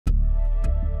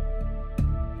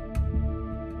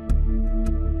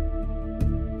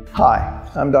Hi,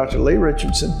 I'm Dr. Lee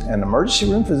Richardson, an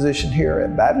emergency room physician here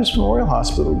at Baptist Memorial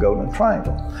Hospital, Golden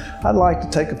Triangle. I'd like to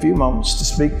take a few moments to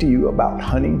speak to you about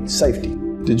hunting safety.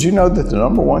 Did you know that the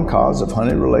number one cause of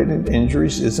hunting-related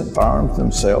injuries isn't firearms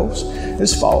themselves?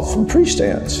 It's falls from tree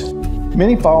stands.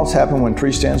 Many falls happen when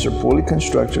tree stands are poorly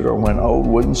constructed or when old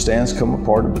wooden stands come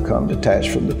apart and become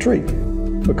detached from the tree.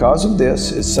 Because of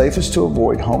this, it's safest to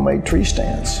avoid homemade tree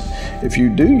stands. If you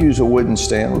do use a wooden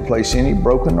stand, replace any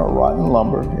broken or rotten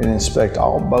lumber and inspect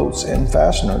all bolts and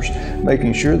fasteners,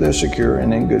 making sure they're secure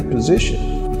and in good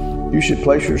position. You should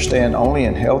place your stand only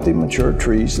in healthy, mature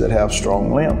trees that have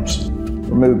strong limbs.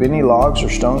 Remove any logs or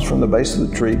stones from the base of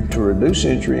the tree to reduce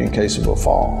injury in case of a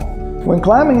fall. When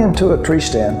climbing into a tree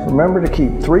stand, remember to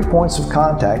keep 3 points of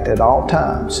contact at all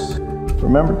times.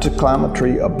 Remember to climb a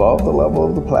tree above the level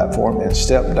of the platform and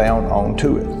step down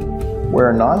onto it.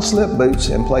 Wear non-slip boots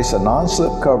and place a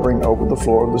non-slip covering over the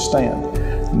floor of the stand.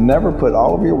 Never put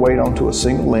all of your weight onto a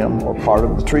single limb or part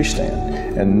of the tree stand,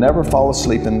 and never fall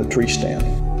asleep in the tree stand.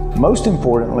 Most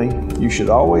importantly, you should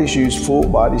always use full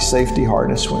body safety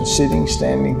harness when sitting,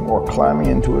 standing, or climbing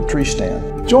into a tree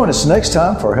stand. Join us next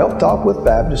time for Health Talk with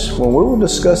Baptist, when we will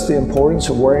discuss the importance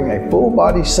of wearing a full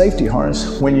body safety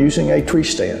harness when using a tree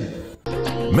stand.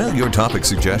 Mail your topic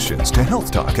suggestions to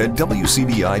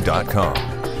healthtalk@wcbi.com.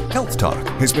 Health Talk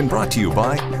has been brought to you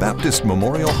by Baptist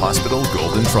Memorial Hospital,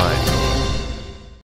 Golden Triangle.